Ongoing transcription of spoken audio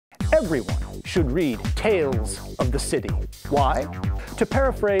Everyone should read Tales of the City. Why? To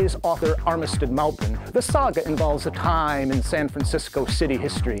paraphrase author Armistead Maupin, the saga involves a time in San Francisco city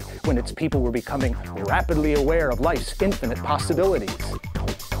history when its people were becoming rapidly aware of life's infinite possibilities.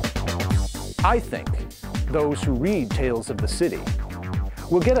 I think those who read Tales of the City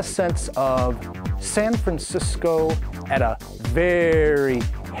will get a sense of San Francisco at a very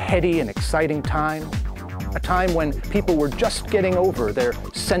heady and exciting time, a time when people were just getting over their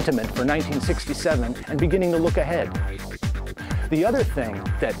sentiment for 1967 and beginning to look ahead. The other thing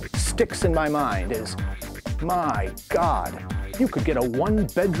that sticks in my mind is, my God, you could get a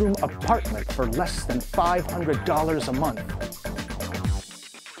one-bedroom apartment for less than $500 a month.